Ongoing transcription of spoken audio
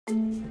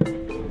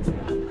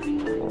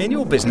In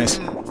your business,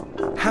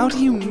 how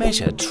do you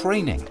measure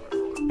training?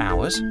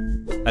 Hours?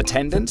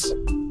 Attendance?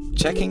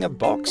 Checking a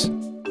box?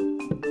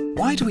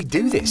 Why do we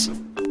do this?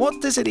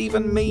 What does it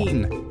even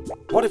mean?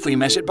 What if we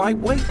measured by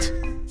weight?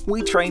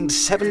 We trained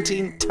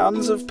 17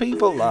 tons of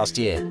people last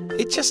year.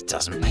 It just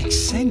doesn't make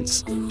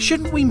sense.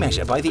 Shouldn't we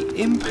measure by the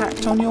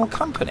impact on your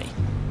company?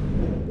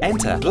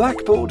 Enter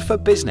Blackboard for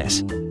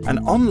Business, an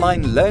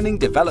online learning,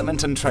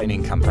 development and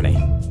training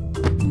company.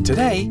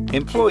 Today,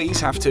 employees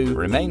have to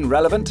remain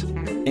relevant,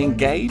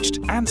 engaged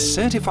and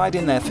certified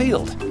in their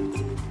field.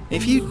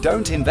 If you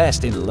don't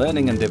invest in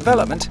learning and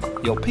development,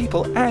 your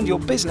people and your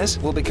business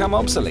will become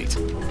obsolete,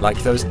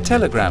 like those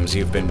telegrams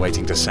you've been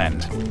waiting to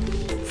send.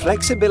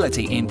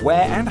 Flexibility in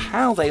where and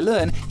how they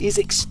learn is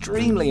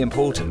extremely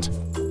important.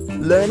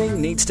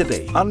 Learning needs to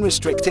be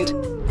unrestricted,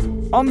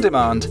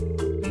 on-demand,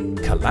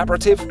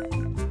 collaborative,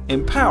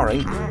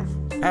 empowering,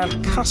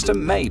 and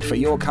custom-made for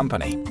your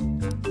company.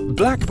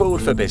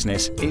 Blackboard for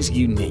Business is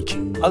unique.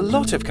 A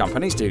lot of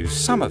companies do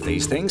some of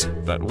these things,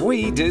 but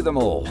we do them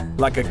all,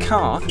 like a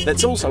car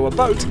that's also a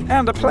boat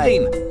and a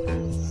plane.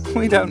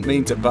 We don't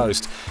mean to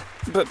boast,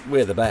 but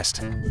we're the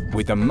best,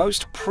 with the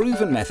most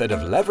proven method of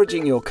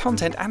leveraging your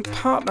content and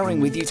partnering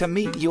with you to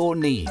meet your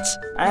needs.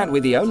 And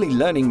with the only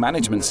learning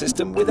management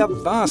system with a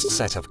vast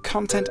set of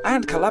content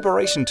and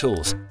collaboration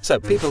tools, so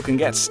people can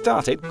get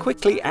started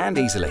quickly and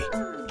easily.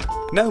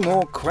 No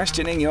more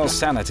questioning your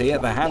sanity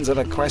at the hands of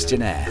a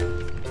questionnaire.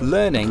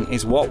 Learning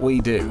is what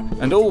we do,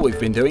 and all we've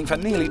been doing for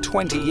nearly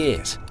 20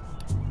 years.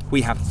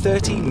 We have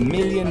 30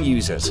 million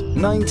users,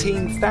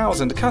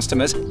 19,000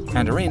 customers,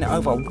 and are in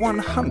over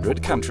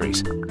 100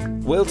 countries.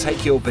 We'll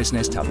take your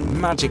business to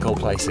magical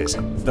places,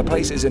 the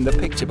places in the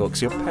picture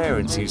books your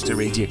parents used to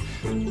read you.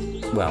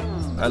 Well,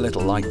 a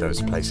little like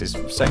those places,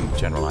 same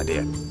general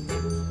idea.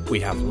 We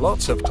have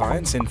lots of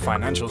clients in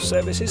financial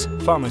services,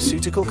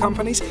 pharmaceutical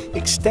companies,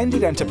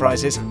 extended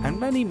enterprises, and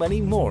many,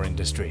 many more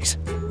industries.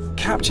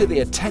 Capture the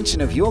attention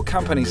of your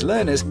company's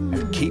learners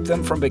and keep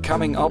them from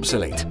becoming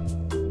obsolete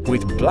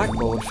with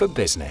Blackboard for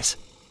Business.